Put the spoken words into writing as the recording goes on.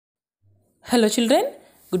Hello children,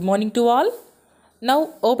 good morning to all. Now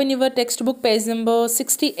open your textbook page number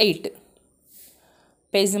 68.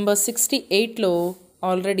 Page number 68 లో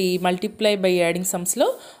already multiply by adding సమ్స్లో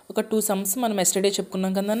ఒక 2 sums మనం yesterday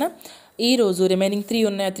చెప్పుకున్నాం కదన్నా. ఈరోజు remaining 3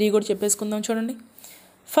 ఉన్నాయి. 3 కూడా చెప్పేసుకుందాం చూడండి.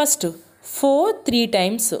 ఫస్ట్ 4 3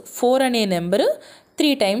 టైమ్స్ 4 అనే నెంబర్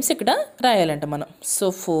 3 టైమ్స్ ఇక్కడ రాయాలంట మనం. So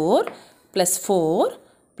 4 + 4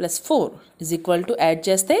 + 4 is equal to add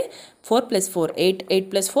చేస్తే 4 + 4 8 8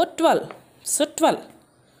 + 4 12. సో 12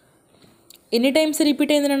 ఎన్ని టైమ్స్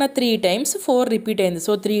రిపీట్ అయింది అన్న 3 టైమ్స్ 4 రిపీట్ అయింది.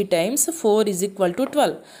 So 3 times 4 is equal to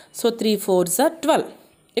 12. So 3 4s are 12.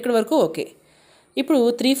 ఇక్కడ వరకు ఓకే. ఇప్పుడు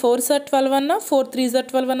 3 4s are 12 అన్నా 4 3s are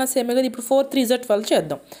 12 అన్నా సేమే కదా. ఇప్పుడు 4 3s are 12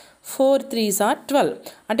 చేద్దాం. 4 3s are 12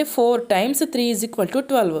 అంటే 4 టైమ్స్ 3 ఈజ్ ఈక్వల్ టు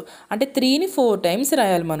 12 అంటే 3ని 4 టైమ్స్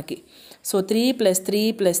రాయాలి మనకి. సో 3 + 3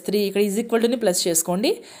 + 3 ఇక్కడ ఈజ్ ఈక్వల్ టుని ప్లస్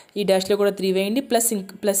చేసుకోండి. ఈ డాష్లో కూడా 3 వేయండి.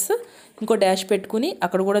 ప్లస్ ఇంకో డాష్ పెట్టుకుని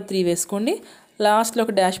అక్కడ కూడా 3 వేసుకోండి. లాస్ట్లో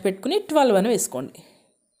ఒక డాష్ పెట్టుకుని 12 అని వేసుకోండి.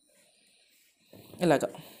 ఇలాగా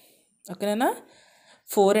ఓకేనా.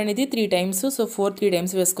 4 అనేది 3 టైమ్స్. సో 4 3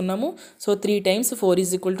 టైమ్స్ వేసుకున్నాము. So 3 times 4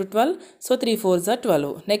 is equal to 12. So 3 4s are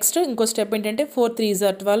 12. Next ఇంకో స్టెప్ ఏంటంటే 4 3s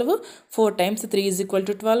are 12. 4 times 3 is equal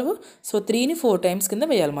to 12. So 3ని 4 times కింద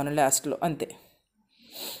వేయాలి మనం లాస్ట్లో, అంతే.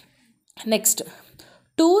 నెక్స్ట్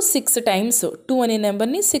 2 6 టైమ్స్ 2 అనే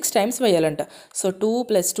నెంబర్ని 6 టైమ్స్ వేయాలంట. సో 2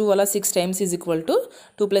 + 2 అలా 6 times is equal to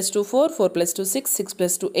 2 + 2 4 4 + 2 6 6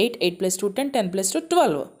 + 2 8 8 + 2 10 10 + 2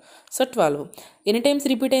 12. So 12 ఎన్ని టైమ్స్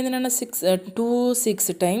రిపీట్ అయింది నాన్న 2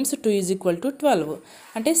 6 టైమ్స్ 2 ఈజ్ ఈక్వల్ టు 12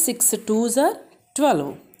 అంటే 6 2s are 12.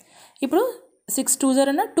 ఇప్పుడు 6 2s are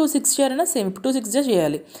అన్న 2 6 jar అన్న సేమ్. ఇప్పుడు 2 6 jar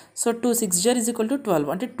చేయాలి. So 2 6 jar is equal to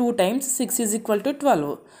 12 అంటే 2 times 6 is equal to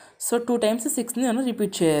 12. So 2 times 6ని మనం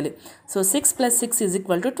రిపీట్ చేయాలి. So 6 + 6 is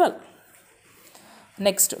equal to 12.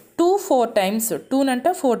 Next 2 4 times 2 నంట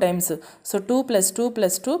 4 times. So 2 + 2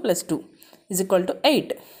 + 2 + 2 is equal to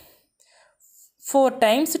 8. 4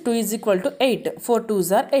 times 2 is equal to 8. 4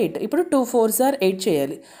 2s are 8. ఇప్పుడు 2 4s are 8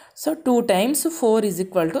 చేయాలి. So 2 times 4 is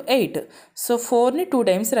equal to 8. So 4ని 2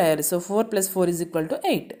 times రాయాలి. So 4 + 4 is equal to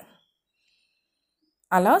 8.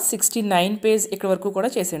 అలా 69 page ఇక్కడ వరకు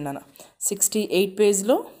కూడా చేసేయండి అన్న. 68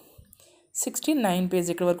 పేజ్లో 69 పేజ్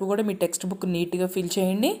ఇక్కడ వరకు కూడా మీ టెక్స్ట్ బుక్ నీట్గా ఫిల్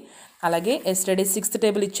చేయండి. అలాగే ఎస్టర్డే 6th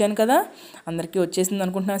టేబుల్ ఇచ్చాను కదా, అందరికీ వచ్చేసింది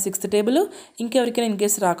అనుకుంటున్నాను 6th టేబుల్. ఇంకెవరికైనా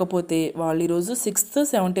ఇన్కేస్ రాకపోతే వాళ్ళు ఈరోజు 6th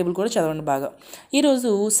 7th టేబుల్ కూడా చదవండి బాగా.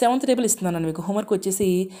 ఈరోజు 7th టేబుల్ ఇస్తున్నాను మీకు. హోంవర్క్ వచ్చేసి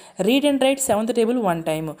read and right 7th table 1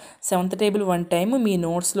 time. 7th table 1 time మీ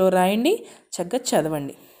నోట్స్లో రాయండి, చక్కగా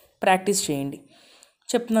చదవండి, ప్రాక్టీస్ చేయండి.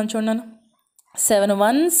 చెప్తున్నాను చూడండి. 7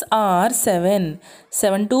 1s are 7,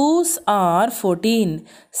 7 2s are 14,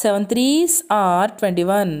 7 3s are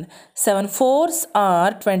 21, 7 4s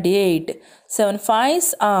are 28, 7 5s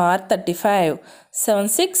are 35, 7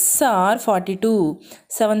 6s are 42,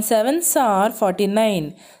 7 7s are 49,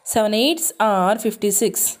 7 8s are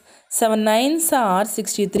 56, 7 9s are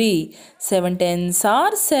 63, 7 10s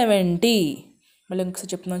are 70. మళ్ళీ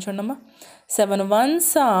ఇంకొకసారి చెప్తున్నాను చూడమ్మా. 7 1s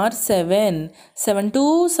are 7, 7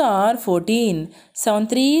 2s are 14, 7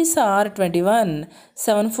 3s are 21,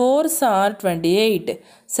 7 4s are 28,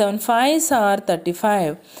 7 5s are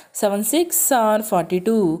 35, 7 6s are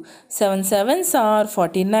 42, 7 7s are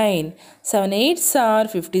 49, 7 8s are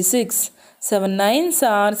 56, 7 9s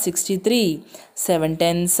are 63, 7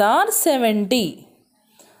 10s are 70.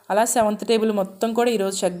 అలా 7th table మొత్తం కూడా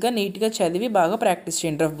ఈరోజు చక్కగా నీట్గా చదివి బాగా ప్రాక్టీస్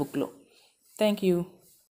చేయండి రఫ్ బుక్లో. Thank you.